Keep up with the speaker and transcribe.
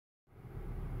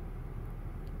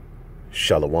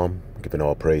Shalom, giving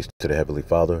all praise to the Heavenly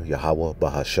Father, Yahweh,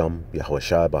 Bahasham,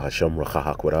 Yahushai, Bahasham,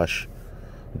 Rachahakwadash.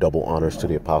 Double honors to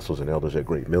the apostles and elders at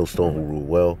Great Millstone who rule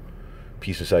well.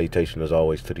 Peace and salutation as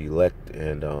always to the elect.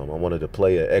 And I wanted to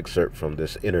play an excerpt from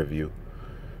this interview,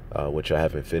 which I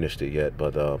haven't finished it yet.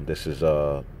 But this is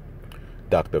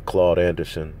Dr. Claude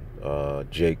Anderson,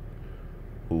 Jake,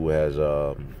 who has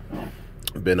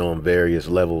been on various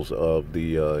levels of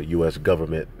the U.S.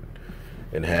 government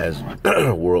and has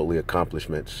worldly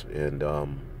accomplishments. And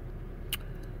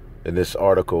in this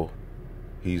article,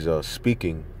 he's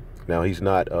speaking. Now, he's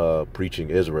not preaching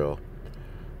Israel,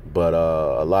 but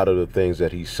a lot of the things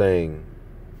that he's saying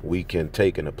we can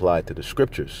take and apply to the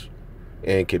scriptures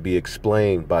and can be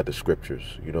explained by the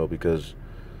scriptures, you know, because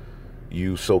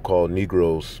you so-called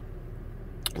Negroes,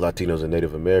 Latinos, and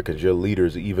Native Americans, your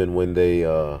leaders, even when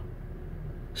they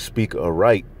speak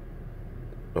aright,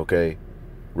 okay,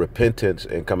 repentance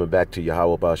and coming back to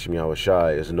Yahweh Bashim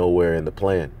Yahushai is nowhere in the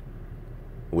plan,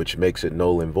 which makes it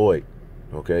null and void,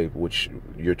 okay, which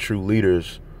your true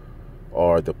leaders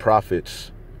are the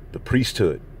prophets, the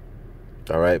priesthood,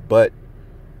 all right? But,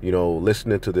 you know,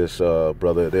 listening to this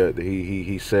brother there,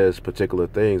 he says particular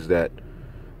things that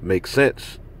make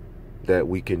sense that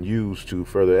we can use to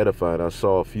further edify. And I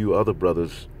saw a few other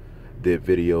brothers did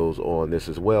videos on this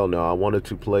as well. Now, I wanted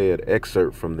to play an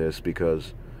excerpt from this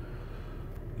because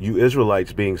you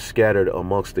Israelites being scattered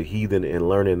amongst the heathen and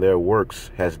learning their works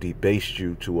has debased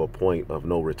you to a point of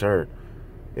no return.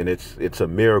 And it's a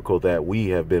miracle that we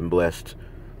have been blessed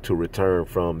to return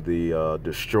from the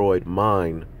destroyed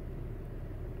mind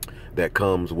that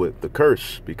comes with the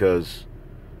curse, because,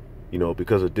 you know,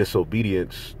 because of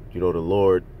disobedience, you know, the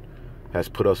Lord has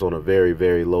put us on a very,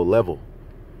 very low level.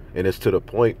 And it's to the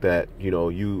point that, you know,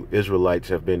 you Israelites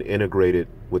have been integrated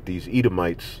with these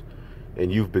Edomites and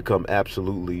you've become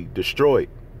absolutely destroyed,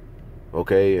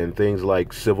 okay? And things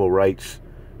like civil rights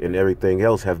and everything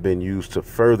else have been used to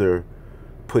further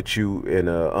put you in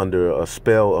under a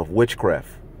spell of witchcraft,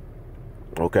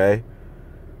 okay?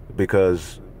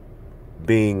 Because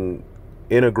being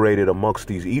integrated amongst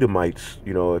these Edomites,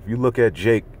 you know, if you look at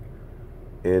Jake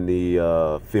in the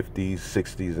 50s,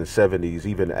 60s, and 70s,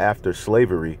 even after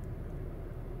slavery,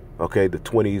 okay, the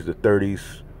 20s, the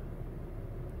 30s,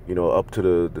 you know, up to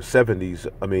the 70s,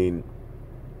 I mean,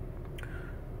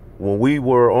 when we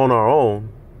were on our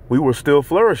own, we were still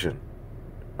flourishing.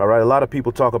 All right, a lot of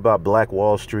people talk about Black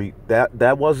Wall Street.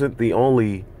 That wasn't the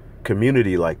only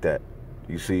community like that,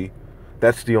 you see.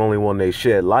 That's the only one they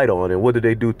shed light on. And what did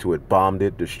they do to it? Bombed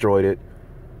it, destroyed it,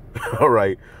 all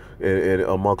right, and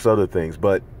amongst other things.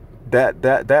 But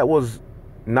that was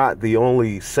not the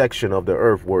only section of the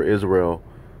earth where Israel,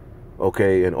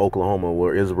 okay, in Oklahoma,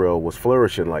 where Israel was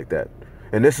flourishing like that.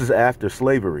 And this is after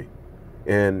slavery.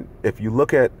 And if you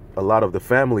look at a lot of the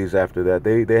families after that,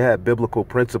 they had biblical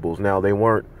principles. Now, they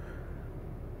weren't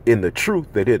in the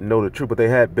truth. They didn't know the truth, but they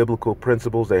had biblical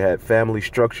principles. They had family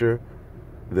structure.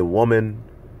 The woman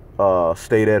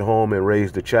stayed at home and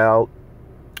raised the child.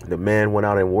 The man went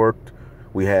out and worked.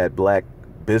 We had black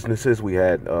businesses. We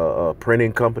had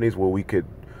printing companies where we could,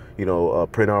 you know,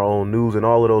 print our own news, and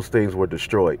all of those things were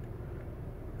destroyed.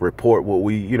 Report what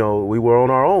we, you know, we were on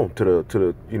our own to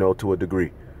the, you know, to a degree.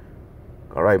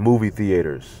 All right, movie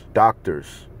theaters,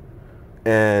 doctors.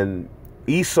 And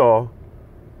Esau,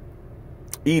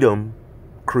 Edom,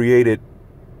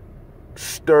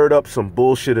 stirred up some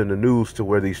bullshit in the news to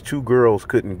where these two girls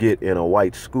couldn't get in a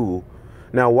white school.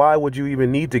 Now, why would you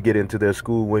even need to get into their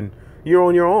school when you're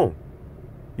on your own?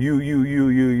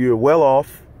 You're well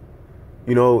off.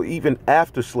 You know, even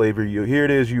after slavery, here it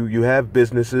is, you have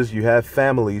businesses, you have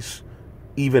families,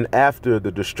 even after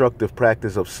the destructive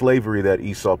practice of slavery that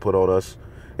Esau put on us,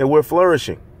 and we're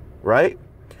flourishing, right?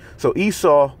 So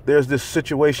Esau, there's this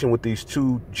situation with these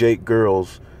two Jake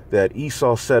girls that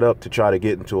Esau set up to try to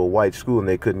get into a white school, and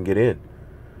they couldn't get in.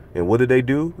 And what did they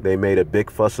do? They made a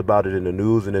big fuss about it in the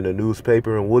news and in the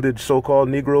newspaper. And what did so-called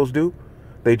Negroes do?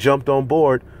 They jumped on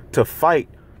board to fight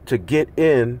to get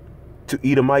in to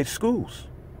Edomite schools,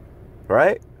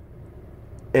 right?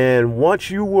 And once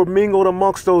you were mingled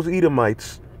amongst those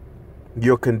Edomites,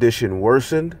 your condition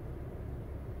worsened,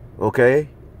 okay?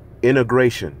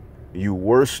 Integration.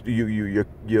 Your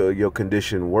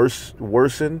condition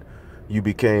worsened. You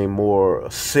became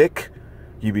more sick.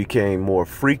 You became more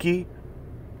freaky.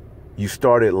 You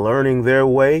started learning their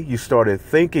way. You started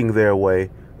thinking their way.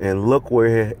 And look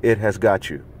where it has got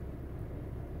you.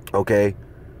 Okay?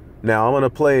 Now, I'm going to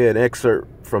play an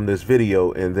excerpt from this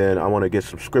video, and then I want to get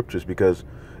some scriptures, because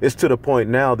it's to the point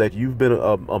now that you've been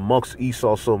amongst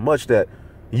Esau so much that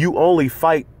you only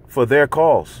fight for their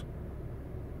cause.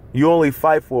 You only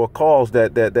fight for a cause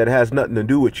that has nothing to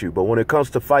do with you. But when it comes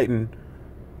to fighting,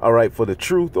 all right, for the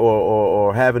truth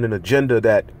or having an agenda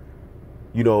that,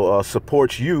 you know,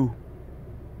 supports you,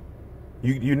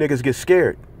 you niggas get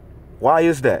scared. Why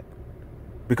is that?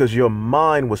 Because your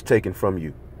mind was taken from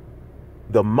you.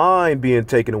 The mind being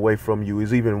taken away from you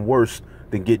is even worse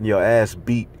than getting your ass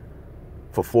beat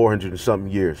for 400 and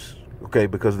something years. Okay,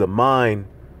 because the mind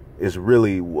is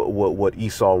really what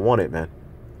Esau wanted, man.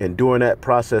 And during that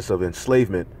process of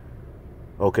enslavement,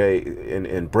 okay,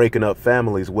 and breaking up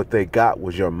families, what they got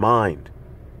was your mind.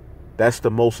 That's the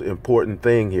most important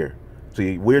thing here.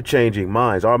 See, we're changing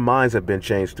minds. Our minds have been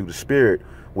changed through the spirit,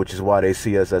 which is why they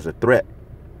see us as a threat.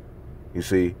 You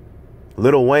see,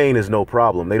 Lil Wayne is no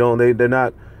problem. They're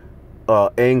not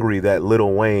angry that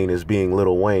Lil Wayne is being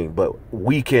Lil Wayne, but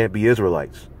we can't be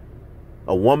Israelites.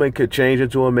 A woman could change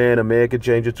into a man could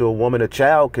change into a woman, a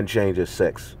child can change its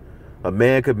sex. A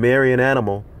man could marry an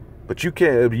animal, but you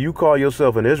can't. If you call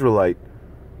yourself an Israelite,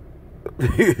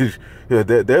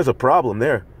 there's a problem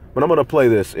there. But I'm going to play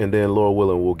this, and then, Lord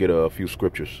willing, we'll get a few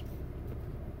scriptures.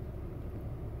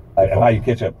 How you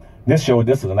catch up. This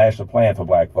is a national plan for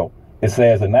black folk. It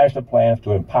says the national plan is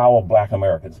to empower black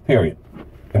Americans, period.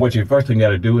 And what you first thing you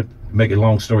got to do, to make a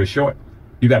long story short,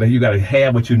 you got to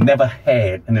have what you never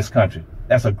had in this country.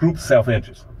 That's a group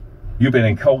self-interest. You've been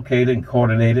inculcated and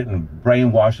coordinated and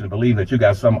brainwashed to believe that you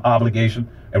got some obligation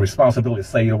and responsibility to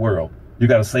save the world. You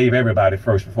got to save everybody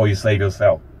first before you save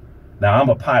yourself. Now, I'm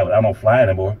a pilot. I don't fly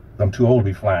anymore. I'm too old to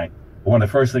be flying. But one of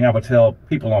the first things I would tell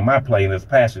people on my plane as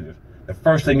passengers, the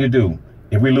first thing you do,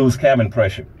 if we lose cabin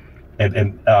pressure at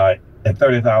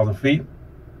 30,000 feet,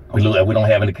 we don't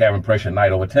have any cabin pressure at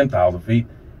night over 10,000 feet.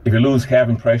 If you lose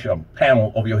cabin pressure, a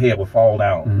panel over your head will fall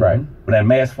down. Mm-hmm. Right. When that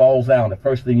mask falls down, the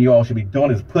first thing you all should be doing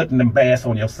is putting the mask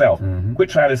on yourself. Mm-hmm. Quit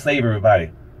trying to save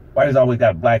everybody. Why does always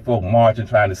got black folk marching,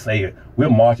 trying to save it? We're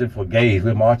marching for gays.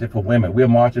 We're marching for women. We're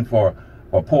marching for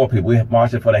poor people. We're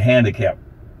marching for the handicapped.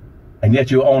 And yet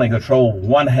you only control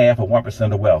 1/2 of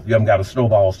 1% of wealth. You haven't got a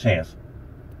snowball's chance.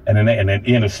 And then at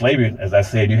the end of slavery, as I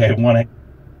said, you had one.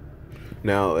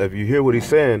 Now, if you hear what he's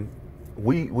saying,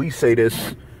 we say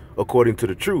this according to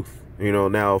the truth. You know,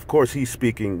 now, of course, he's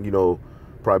speaking, you know,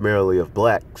 primarily of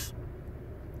blacks.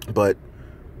 But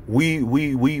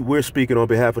we're speaking on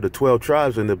behalf of the 12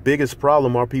 tribes. And the biggest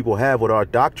problem our people have with our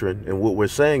doctrine and what we're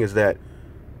saying is that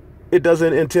it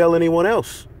doesn't entail anyone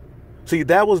else. See,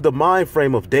 that was the mind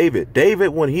frame of David. David,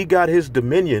 when he got his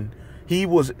dominion, he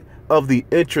was of the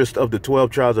interest of the 12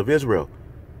 tribes of Israel.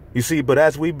 You see, but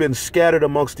as we've been scattered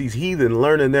amongst these heathen,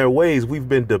 learning their ways, we've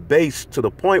been debased to the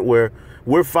point where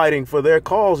we're fighting for their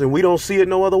cause and we don't see it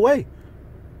no other way.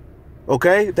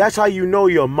 Okay? That's how you know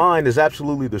your mind is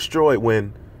absolutely destroyed.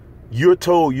 When you're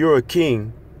told you're a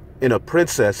king and a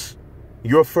princess,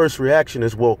 your first reaction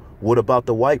is, well, what about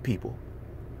the white people?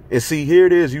 And see, here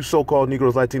it is, you so-called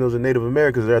Negroes, Latinos, and Native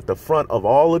Americans are at the front of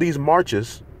all of these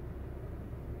marches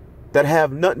that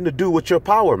have nothing to do with your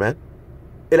power, man.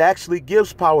 It actually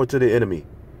gives power to the enemy.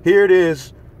 Here it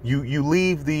is, you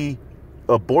leave the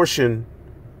abortion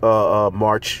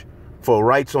march for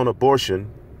rights on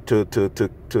abortion to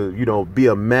you know, be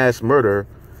a mass murderer,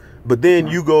 but then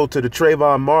you go to the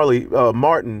Trayvon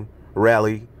Martin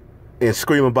rally and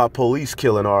scream about police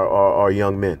killing our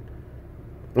young men.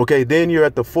 Okay, then you're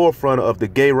at the forefront of the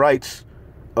gay rights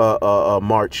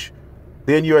march.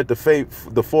 Then you're at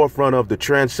the forefront of the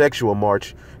transsexual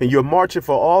march, and you're marching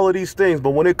for all of these things.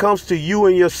 But when it comes to you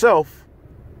and yourself,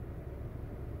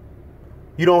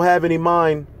 you don't have any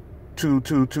mind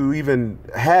to even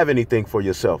have anything for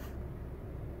yourself.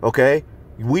 Okay,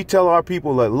 we tell our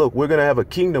people, like, look, we're gonna have a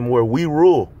kingdom where we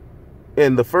rule,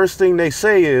 and the first thing they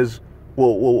say is,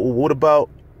 well, what about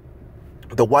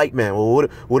the white man? Well,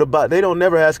 what about, they don't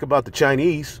never ask about the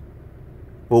Chinese.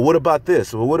 Well, what about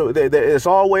this? Well, it's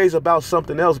always about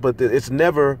something else, but it's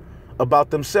never about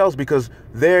themselves, because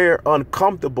they're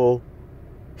uncomfortable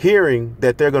hearing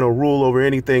that they're going to rule over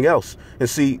anything else. And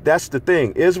see, that's the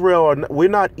thing. Israel, we're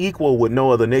not equal with no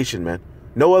other nation, man.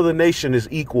 No other nation is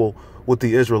equal with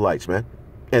the Israelites, man.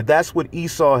 And that's what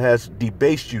Esau has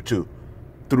debased you to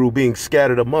through being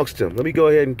scattered amongst them. Let me go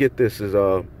ahead and get this. Is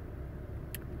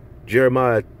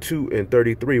Jeremiah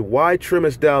 2:33. Why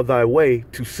trimmest thou thy way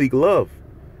to seek love?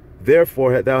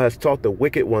 Therefore thou hast taught the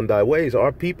wicked one thy ways.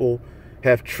 Our people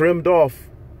have trimmed off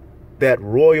that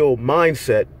royal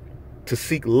mindset to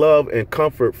seek love and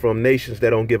comfort from nations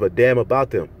that don't give a damn about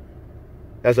them.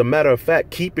 As a matter of fact,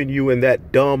 keeping you in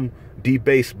that dumb,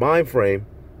 debased mind frame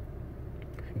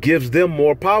gives them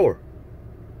more power.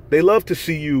 They love to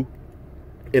see you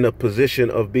in a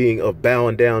position of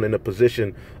bowing down, in a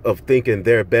position of thinking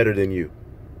they're better than you.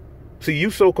 See, you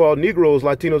so-called Negroes,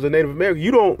 Latinos, and Native Americans,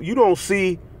 you don't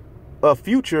see a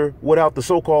future without the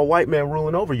so-called white man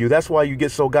ruling over you. That's why you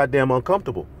get so goddamn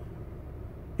uncomfortable.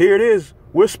 Here it is.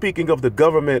 We're speaking of the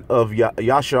government of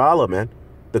Yasharallah, man.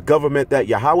 The government that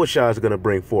Yahushua is going to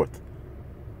bring forth.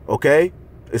 Okay?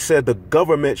 It said the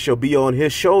government shall be on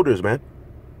his shoulders, man.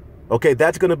 Okay,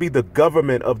 that's going to be the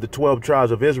government of the 12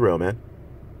 tribes of Israel, man.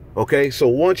 Okay, so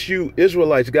once you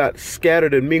Israelites got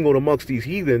scattered and mingled amongst these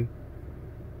heathen,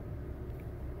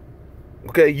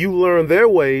 okay, you learn their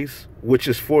ways, which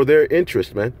is for their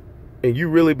interest, man. And you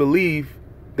really believe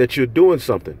that you're doing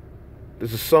something.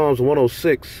 This is Psalms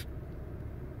 106.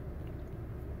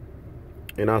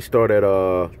 And I'll start at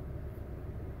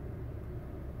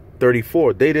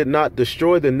 34. They did not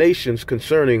destroy the nations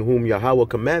concerning whom Yahweh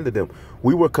commanded them.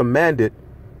 We were commanded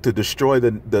to destroy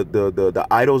the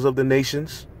idols of the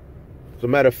nations. As a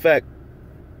matter of fact,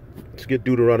 let's get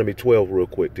Deuteronomy 12 real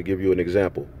quick to give you an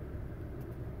example.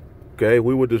 Okay,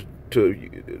 we were to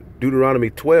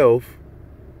Deuteronomy 12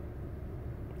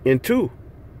 and 2.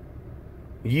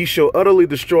 Ye shall utterly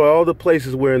destroy all the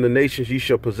places wherein the nations ye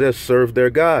shall possess serve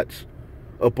their gods,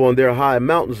 upon their high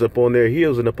mountains, upon their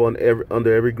hills, and upon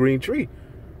under every green tree.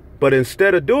 But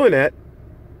instead of doing that,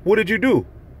 what did you do?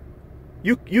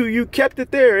 You kept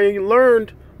it there and you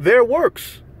learned their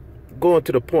works. Going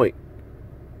to the point.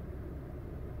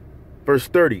 Verse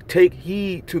 30, take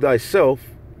heed to thyself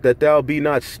that thou be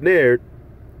not snared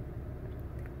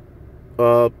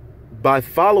by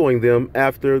following them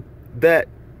after that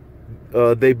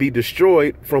they be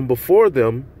destroyed from before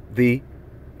them thee,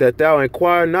 that thou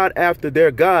inquire not after their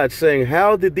gods, saying,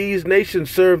 how did these nations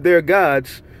serve their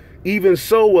gods? Even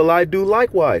so will I do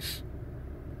likewise.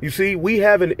 You see, we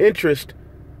have an interest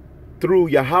through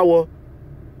Yahweh,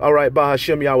 all right,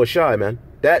 Bahashem Yahushai, man.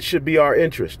 That should be our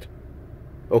interest.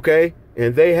 Okay?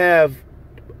 And they have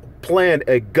planned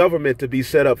a government to be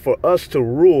set up for us to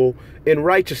rule in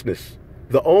righteousness.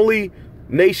 The only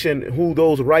nation who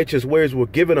those righteous ways were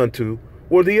given unto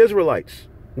were the Israelites.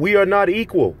 We are not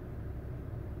equal.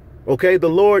 Okay? The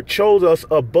Lord chose us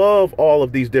above all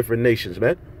of these different nations,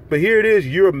 man. But here it is,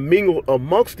 you're mingled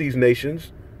amongst these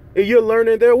nations and you're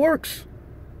learning their works,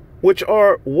 which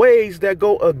are ways that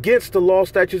go against the law,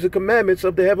 statutes, and commandments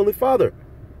of the Heavenly Father,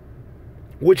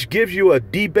 which gives you a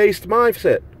debased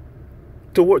mindset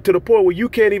to the point where you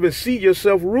can't even see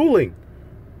yourself ruling.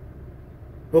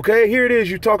 Okay, here it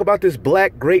is. You talk about this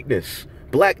black greatness,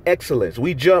 black excellence.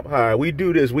 We jump high. We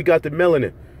do this. We got the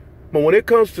melanin. But when it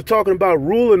comes to talking about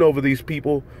ruling over these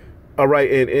people, all right,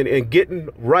 and getting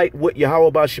right with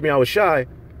Yahweh B'Shem Yahushai,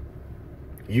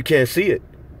 you can't see it.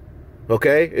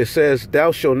 Okay, it says,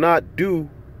 thou shalt not do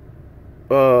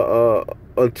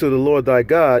unto the Lord thy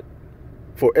God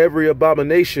for every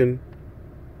abomination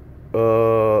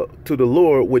to the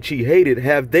Lord which he hated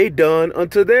have they done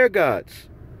unto their gods.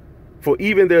 For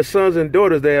even their sons and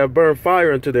daughters they have burned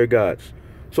fire unto their gods.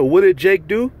 So what did Jake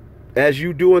do? As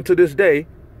you do unto this day,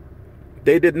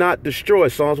 they did not destroy,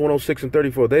 Psalms 106 and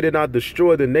 34, they did not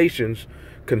destroy the nations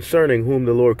concerning whom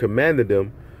the Lord commanded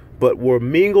them, but were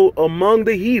mingled among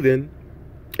the heathen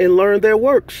and learned their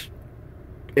works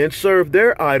and served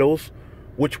their idols,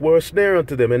 which were a snare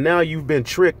unto them. And now you've been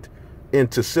tricked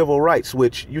into civil rights,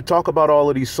 which you talk about all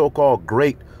of these so-called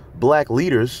great black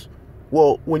leaders.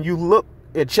 Well, when you look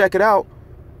and check it out,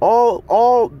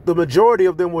 all the majority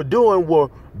of them were doing were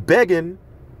begging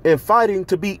and fighting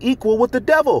to be equal with the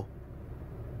devil.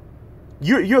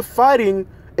 You're fighting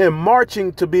and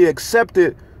marching to be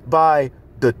accepted by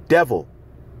the devil.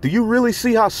 Do you really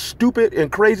see how stupid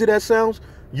and crazy that sounds?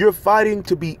 You're fighting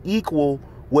to be equal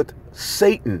with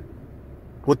Satan,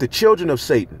 with the children of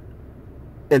Satan.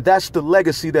 And that's the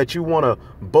legacy that you want to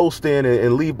boast in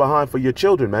and leave behind for your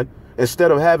children, man.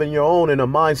 Instead of having your own in a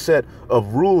mindset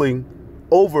of ruling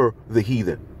over the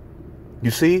heathen. You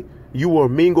see, you were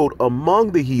mingled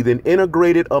among the heathen,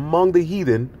 integrated among the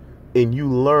heathen, and you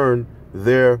learn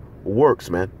their works,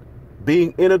 man.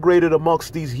 Being integrated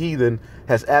amongst these heathen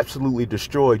has absolutely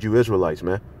destroyed you Israelites,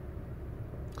 man.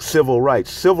 Civil rights.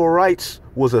 Civil rights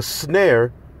was a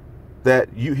snare that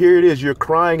here it is, you're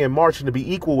crying and marching to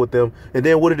be equal with them. And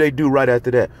then what do they do right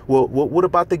after that? Well, what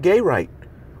about the gay right?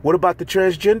 What about the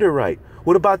transgender right?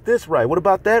 What about this right? What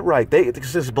about that right?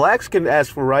 Since blacks can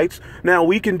ask for rights, now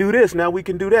we can do this, now we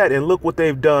can do that. And look what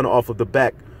they've done off of the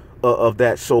back of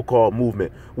that so-called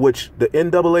movement, which the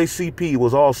NAACP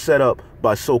was all set up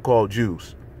by so-called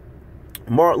Jews.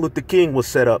 Martin Luther King was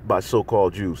set up by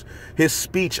so-called Jews. His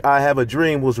speech, I Have a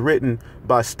Dream, was written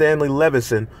by Stanley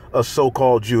Levison, a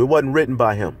so-called Jew. It wasn't written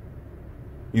by him.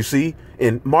 You see?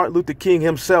 And Martin Luther King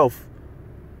himself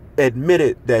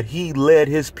admitted that he led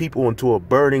his people into a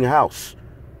burning house.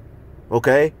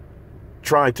 okay,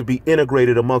 trying to be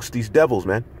integrated amongst these devils,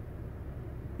 man.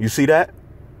 You see that?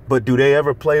 But do they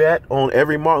ever play that on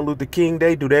every Martin Luther King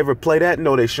Day? Do they ever play that?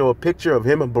 No, they show a picture of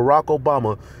him and Barack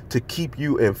Obama to keep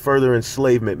you in further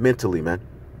enslavement mentally, man.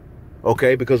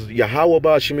 Okay, because Yahweh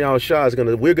Ba'ashem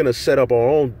Yahushua we're gonna set up our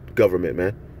own government,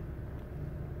 man.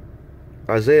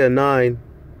 Isaiah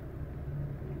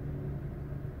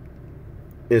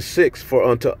 9:6, for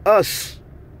unto us,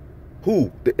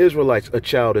 who? The Israelites, a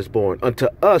child is born. Unto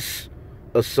us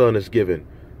a son is given,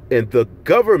 and the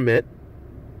government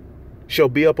shall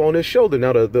be up on his shoulder.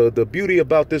 Now, the beauty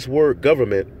about this word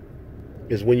government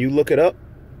is when you look it up.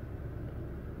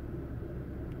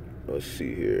 Let's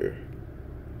see here.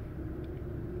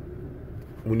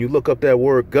 When you look up that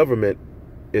word government,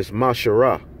 it's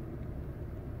Masharah.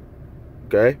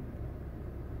 Okay?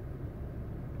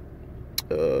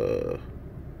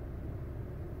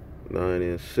 9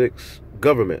 and 6.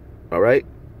 Government. All right?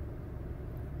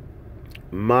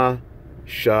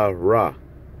 Masharah.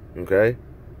 Okay?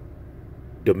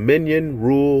 Dominion,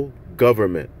 rule,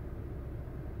 government.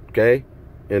 Okay?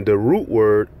 And the root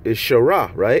word is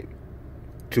Shara, right?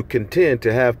 To contend,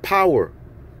 to have power.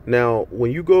 Now,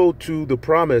 when you go to the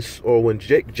promise, or when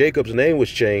Jacob's name was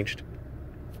changed,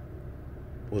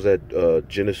 was that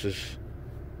Genesis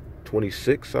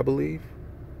 26, I believe?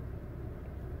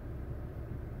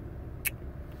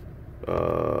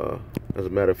 As a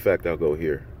matter of fact, I'll go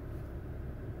here.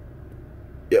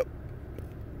 Yep.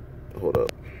 Hold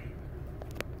up.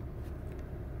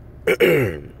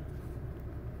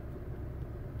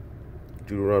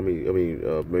 Deuteronomy,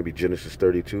 maybe Genesis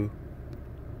 32.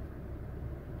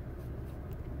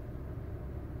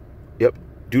 Yep,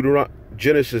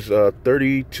 Genesis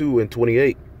 32 and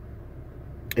 28.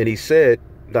 And he said,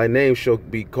 thy name shall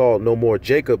be called no more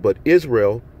Jacob, but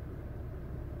Israel,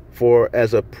 for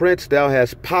as a prince thou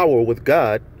hast power with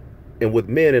God and with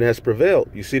men, and hast prevailed.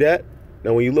 You see that?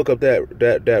 Now, when you look up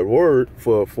that word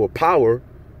for power,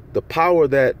 the power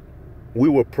that we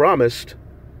were promised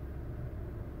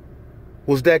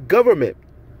was that government,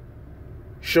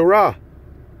 Shara.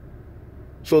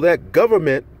 So that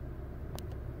government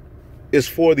is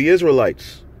for the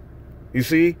Israelites, you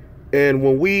see? And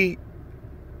when we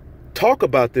talk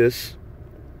about this,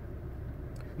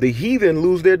 the heathen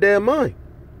lose their damn mind.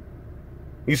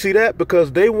 You see that?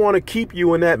 Because they want to keep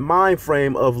you in that mind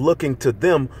frame of looking to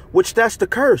them, which that's the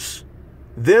curse.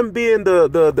 Them being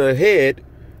the head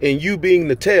and you being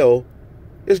the tail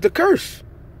is the curse.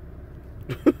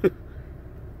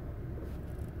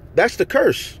 That's the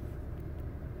curse.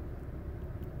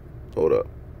 Hold up.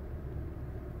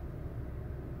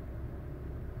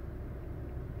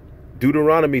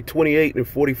 Deuteronomy 28 and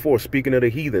 44, speaking of the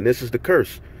heathen, this is the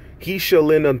curse. He shall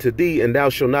lend unto thee, and thou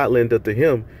shalt not lend unto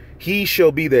him. He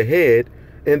shall be the head,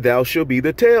 and thou shalt be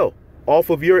the tail.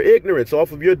 Off of your ignorance,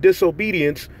 off of your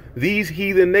disobedience, these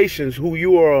heathen nations who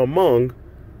you are among,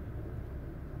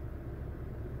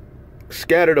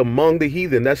 scattered among the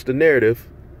heathen, that's the narrative.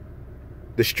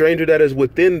 The stranger that is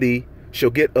within thee shall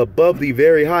get above thee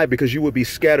very high, because you will be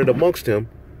scattered amongst him,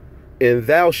 and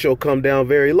thou shalt come down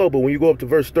very low. But when you go up to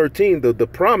verse 13, the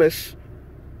promise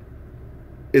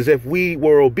is, if we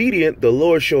were obedient, the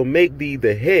Lord shall make thee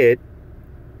the head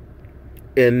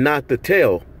and not the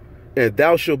tail, and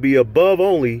thou shalt be above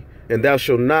only, and thou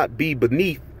shalt not be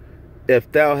beneath,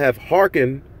 if thou have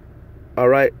hearkened, all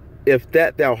right, if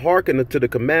that thou hearken unto the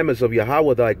commandments of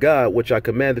Yahweh thy God, which I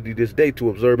commanded thee this day to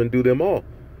observe and do them all.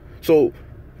 So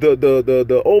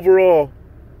the overall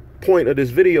point of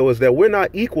this video is that we're not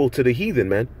equal to the heathen,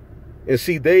 man. And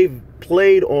see, they've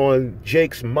played on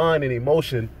Jake's mind and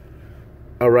emotion,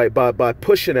 all right, by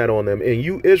pushing that on them. And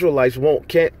you Israelites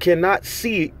cannot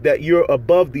see that you're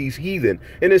above these heathen.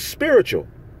 And it's spiritual.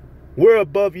 We're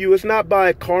above you. It's not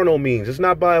by carnal means. It's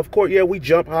not by, of course, yeah, we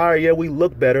jump higher, yeah, we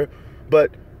look better,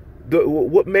 but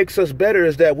what makes us better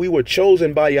is that we were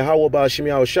chosen by Yahweh Ba'ashem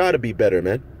Yahushua to be better,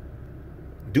 man.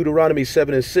 Deuteronomy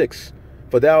 7 and 6.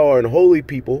 For thou art an holy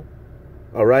people,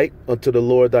 all right, unto the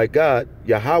Lord thy God.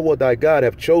 Yahweh thy God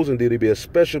hath chosen thee to be a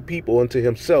special people unto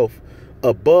himself,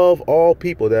 above all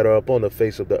people that are upon the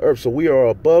face of the earth. So we are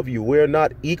above you. We're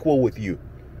not equal with you.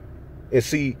 And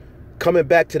see, coming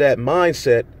back to that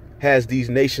mindset has these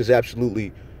nations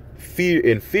absolutely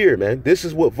in fear, man. This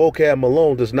is what Vocab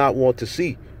Malone does not want to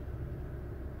see.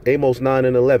 Amos 9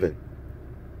 and 11.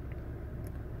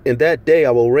 In that day I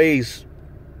will raise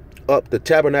up the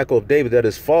tabernacle of David that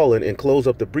is fallen, and close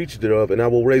up the breaches thereof, and I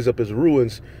will raise up his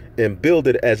ruins and build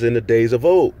it as in the days of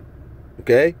old.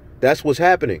 Okay? That's what's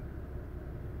happening.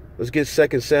 Let's get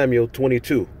 2 Samuel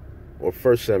 22 or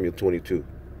 1 Samuel 22.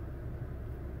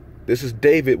 This is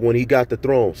David when he got the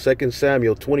throne. 2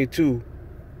 Samuel 22,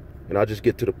 and I'll just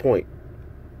get to the point.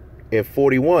 In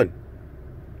 41,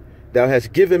 thou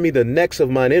hast given me the necks of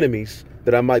mine enemies,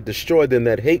 that I might destroy them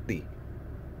that hate thee.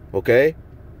 Okay?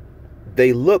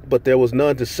 They looked, but there was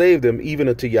none to save them, even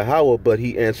unto Yahweh, but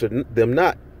he answered them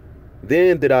not.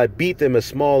 Then did I beat them as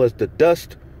small as the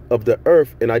dust of the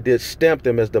earth, and I did stamp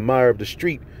them as the mire of the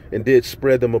street, and did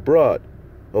spread them abroad.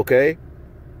 Okay?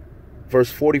 Verse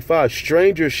 45,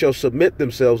 strangers shall submit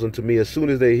themselves unto me. As soon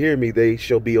as they hear me, they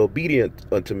shall be obedient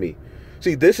unto me.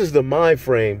 See, this is the mind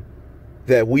frame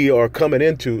that we are coming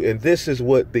into, and this is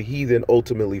what the heathen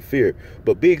ultimately fear.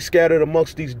 But being scattered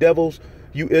amongst these devils,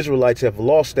 you Israelites have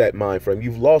lost that mind frame.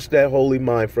 You've lost that holy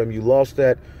mind frame. You lost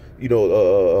that,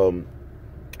 now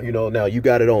you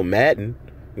got it on Madden.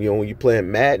 When you're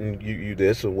playing Madden, you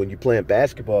this, and when you're playing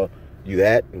basketball, you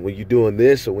that, and when you're doing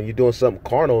this, or when you're doing something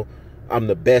carnal, I'm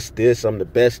the best this, I'm the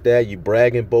best that. You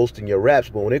bragging, boasting your raps.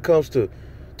 But when it comes to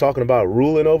talking about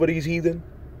ruling over these heathen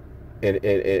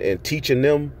and teaching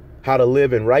them how to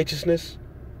live in righteousness,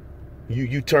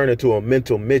 you turn into a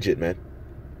mental midget, man.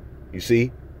 You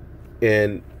see?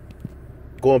 And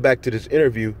going back to this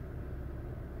interview,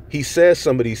 he says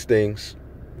some of these things,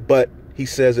 but he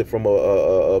says it from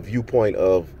a viewpoint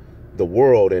of the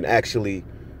world and actually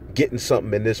getting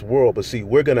something in this world. But see,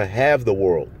 we're going to have the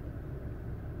world.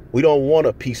 We don't want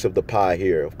a piece of the pie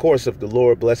here. Of course, if the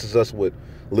Lord blesses us with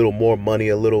a little more money,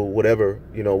 a little whatever,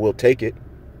 we'll take it.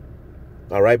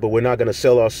 All right, but we're not going to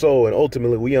sell our soul. And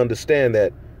ultimately, we understand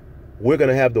that we're going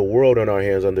to have the world in our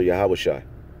hands under Yahweh Shai.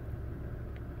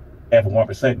 After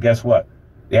 1%, guess what?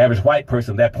 The average white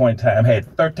person at that point in time had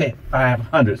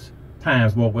 3,500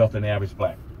 times more wealth than the average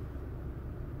black.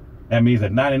 That means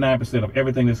that 99% of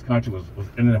everything in this country was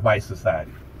in the white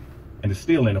society. And it's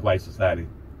still in the white society.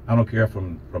 I don't care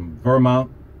from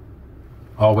Vermont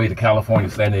all the way to California,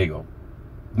 San Diego.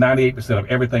 98% of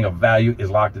everything of value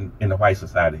is locked in the white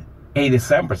society.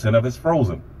 87% of it's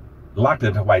frozen, locked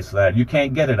into white society. You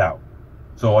can't get it out.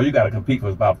 So all you got to compete for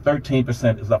is about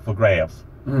 13% is up for grabs.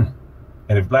 And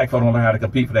if black folk don't know how to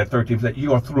compete for that 13%,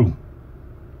 you are through.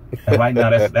 And right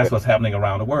now, that's what's happening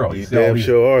around the world. You damn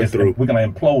sure are through. We're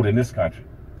going to implode in this country.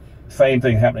 Same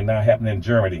thing happening in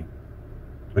Germany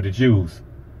with the Jews.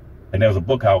 And there was a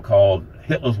book out called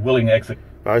Hitler's Willing Exit.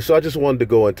 All right, so I just wanted to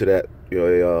go into that.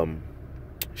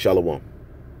 Shalom.